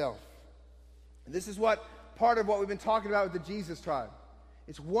himself. And this is part of what we've been talking about with the Jesus tribe.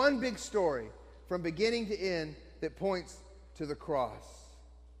 It's one big story from beginning to end that points to the cross.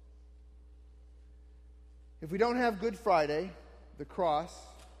 If we don't have Good Friday, the cross,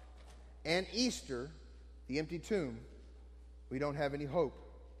 and Easter, the empty tomb, we don't have any hope.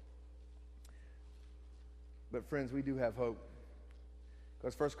 But friends, we do have hope.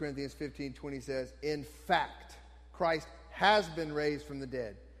 Because 1 Corinthians 15:20 says, in fact, Christ has been raised from the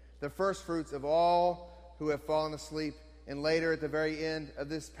dead, the first fruits of all who have fallen asleep. And later at the very end of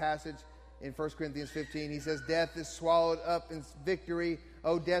this passage in 1 Corinthians 15, he says, death is swallowed up in victory.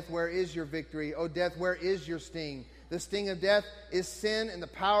 O death, where is your victory? O death, where is your sting? The sting of death is sin, and the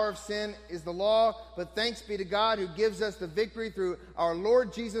power of sin is the law. But thanks be to God who gives us the victory through our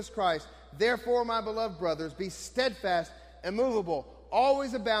Lord Jesus Christ. Therefore, my beloved brothers, be steadfast, immovable,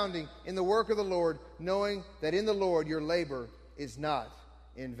 always abounding in the work of the Lord, knowing that in the Lord your labor is not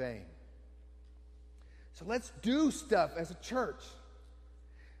in vain. So let's do stuff as a church.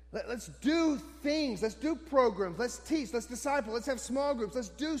 Let's do things. Let's do programs. Let's teach. Let's disciple. Let's have small groups. Let's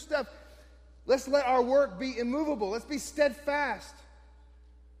do stuff. Let's let our work be immovable. Let's be steadfast.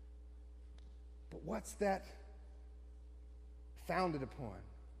 But what's that founded upon?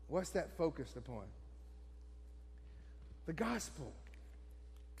 What's that focused upon? The gospel.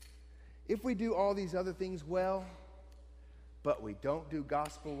 If we do all these other things well, but we don't do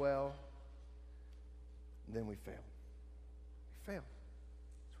gospel well, then we fail. We fail.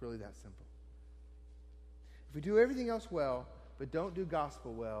 It's really that simple. If we do everything else well, but don't do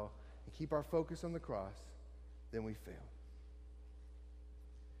gospel well, and keep our focus on the cross, then we fail.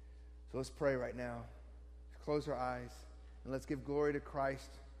 So let's pray right now. Let's close our eyes, and let's give glory to Christ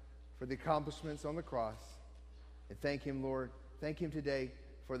for the accomplishments on the cross. And thank him, Lord. Thank him today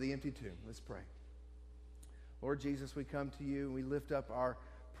for the empty tomb. Let's pray. Lord Jesus, we come to you and we lift up our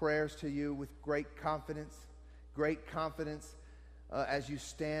prayers to you with great confidence as you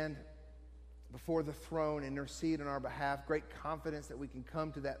stand before the throne and intercede on our behalf. Great confidence that we can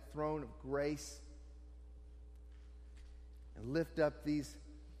come to that throne of grace and lift up these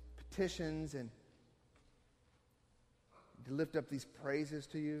petitions and to lift up these praises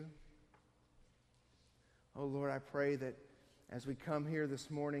to you. Oh Lord, I pray that as we come here this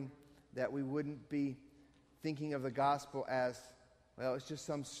morning, that we wouldn't be thinking of the gospel as, well, it's just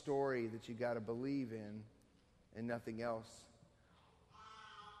some story that you got to believe in and nothing else.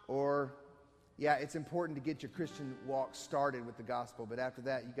 Or, yeah, it's important to get your Christian walk started with the gospel, but after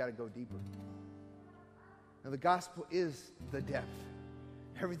that, you got to go deeper. Now, the gospel is the depth.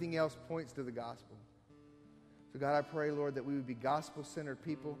 Everything else points to the gospel. So, God, I pray, Lord, that we would be gospel-centered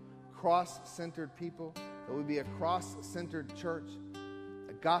people, cross-centered people, that we would be a cross-centered church,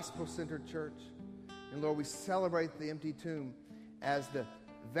 a gospel-centered church. And, Lord, we celebrate the empty tomb as the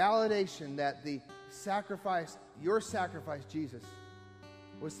validation that the sacrifice, your sacrifice, Jesus,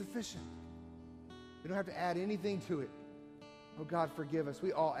 was sufficient. We don't have to add anything to it. Oh, God, forgive us.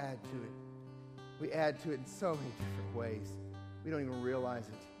 We all add to it. We add to it in so many different ways. We don't even realize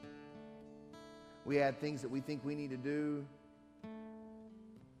it. We add things that we think we need to do.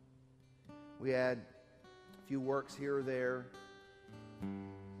 We add a few works here or there.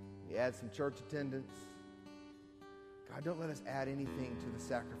 We add some church attendance. God, don't let us add anything to the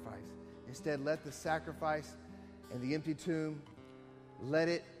sacrifice. Instead, let the sacrifice and the empty tomb, let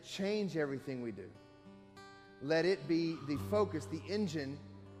it change everything we do. Let it be the focus, the engine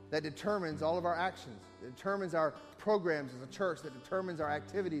that determines all of our actions, that determines our programs as a church, that determines our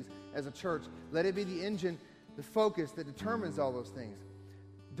activities as a church. Let it be the engine, the focus that determines all those things.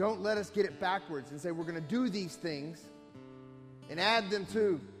 Don't let us get it backwards and say we're going to do these things and add them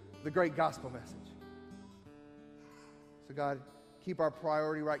to the great gospel message. So God, keep our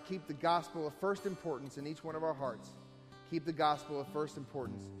priority right. Keep the gospel of first importance in each one of our hearts. Keep the gospel of first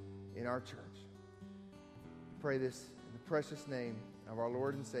importance in our church. We pray this in the precious name of our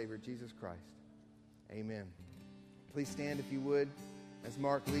Lord and Savior, Jesus Christ. Amen. Please stand if you would as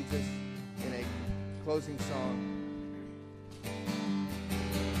Mark leads us in a closing song.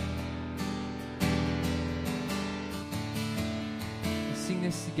 We sing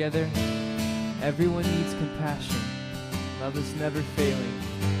this together. Everyone needs compassion. Love is never failing.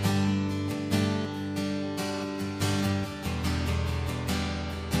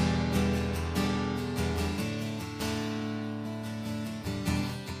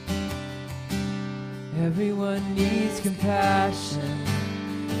 Everyone needs compassion.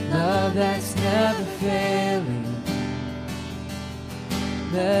 love that's never failing.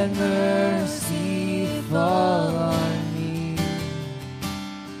 Let mercy fall on me.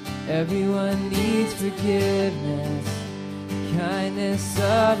 Everyone needs forgiveness, kindness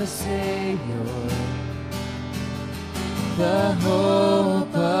of a Savior, the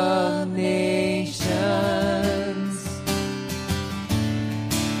hope of nations.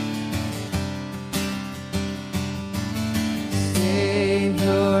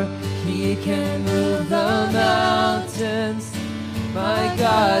 Savior, He can move the mountains. My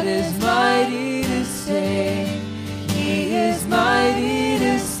God is mighty to save. He is mighty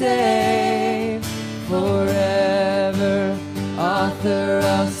to save. Forever, author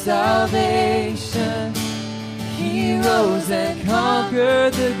of salvation. He rose and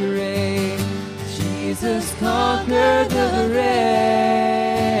conquered the grave. Jesus conquered the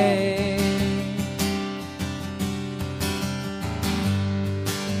grave.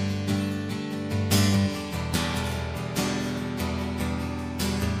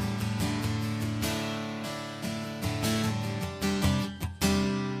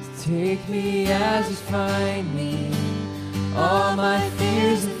 Take me as you find me, all my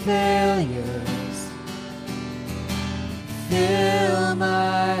fears and failures. Fill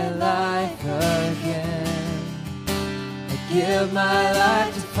my life again. I give my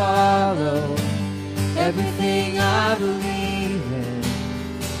life to follow everything I believe in.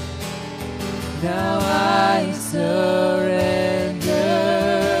 Now I surrender.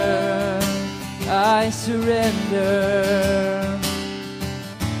 I surrender.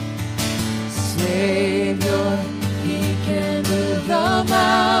 Savior, He can move the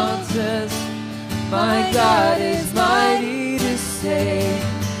mountains. My God is mighty to save.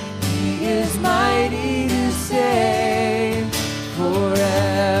 He is mighty to save.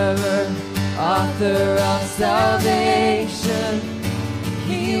 Forever, author of salvation.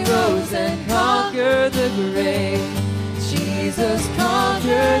 He rose and conquered the grave. Jesus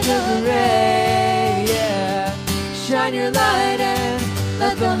conquered the grave. Yeah. Shine your light and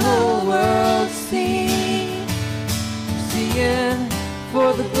let the whole world sing, singing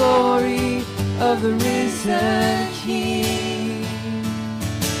for the glory of the risen King.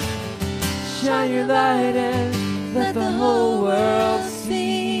 Shine your light and let the whole world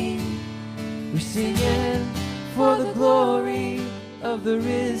sing. We're singing for the glory of the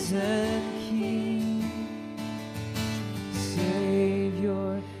risen King.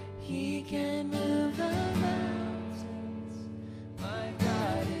 Savior, He can move the mountains. My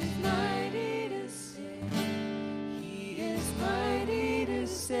God is mighty to save. He is mighty to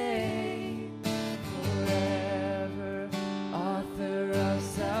save. Forever, author of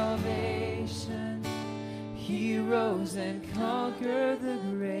salvation. He rose and conquered the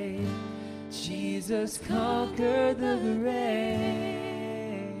grave. Jesus conquered the grave.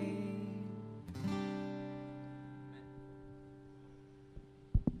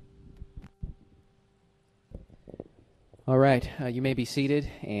 All right, you may be seated,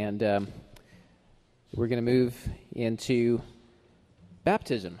 and we're going to move into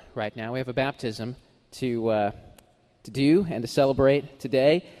baptism right now. We have a baptism to do and to celebrate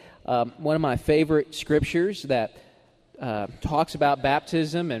today. One of my favorite scriptures that talks about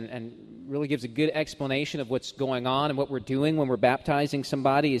baptism and really gives a good explanation of what's going on and what we're doing when we're baptizing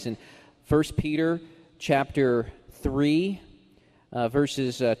somebody is in 1 Peter chapter 3,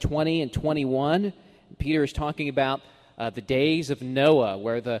 verses 20 and 21. Peter is talking about the days of Noah,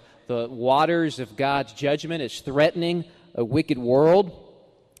 where the waters of God's judgment is threatening a wicked world.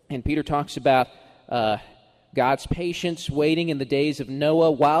 And Peter talks about God's patience waiting in the days of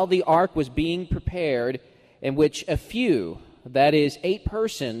Noah while the ark was being prepared, in which a few, that is, 8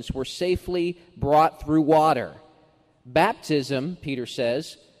 persons, were safely brought through water. Baptism, Peter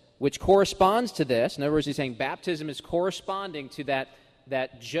says, which corresponds to this. In other words, he's saying baptism is corresponding to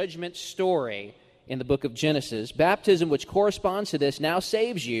that judgment story in the book of Genesis. Baptism, which corresponds to this, now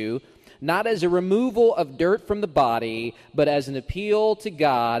saves you, not as a removal of dirt from the body, but as an appeal to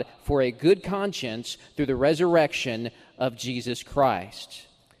God for a good conscience through the resurrection of Jesus Christ.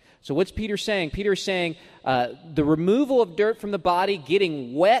 So what's Peter saying? Peter's saying the removal of dirt from the body,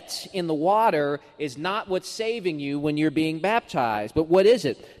 getting wet in the water, is not what's saving you when you're being baptized. But what is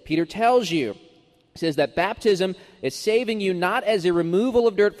it? Peter tells you. He says that baptism is saving you not as a removal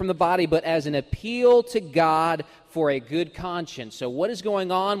of dirt from the body, but as an appeal to God for a good conscience. So what is going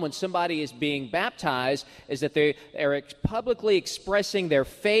on when somebody is being baptized is that they are publicly expressing their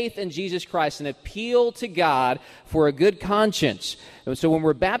faith in Jesus Christ, an appeal to God for a good conscience. And so when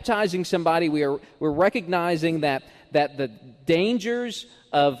we're baptizing somebody, we're recognizing that the dangers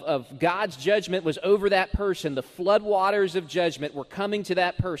of God's judgment was over that person. The floodwaters of judgment were coming to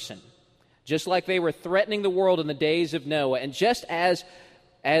that person, just like they were threatening the world in the days of Noah. And just as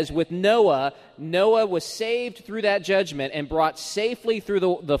with Noah was saved through that judgment and brought safely through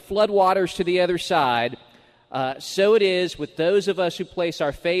the floodwaters to the other side, so it is with those of us who place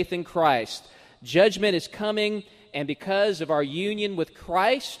our faith in Christ. Judgment is coming, and because of our union with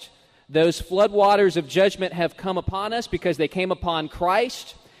Christ, those floodwaters of judgment have come upon us because they came upon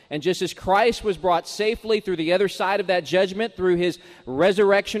Christ. And just as Christ was brought safely through the other side of that judgment through his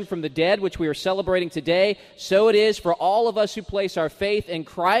resurrection from the dead, which we are celebrating today, so it is for all of us who place our faith in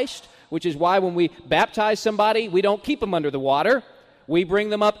Christ, which is why when we baptize somebody, we don't keep them under the water. We bring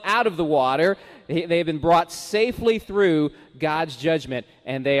them up out of the water. They have been brought safely through God's judgment,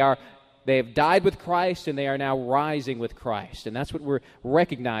 and they have died with Christ, and they are now rising with Christ. And that's what we're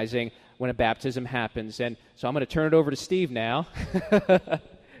recognizing when a baptism happens. And so I'm going to turn it over to Steve now.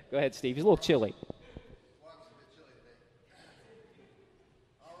 Go ahead, Steve. He's a little chilly.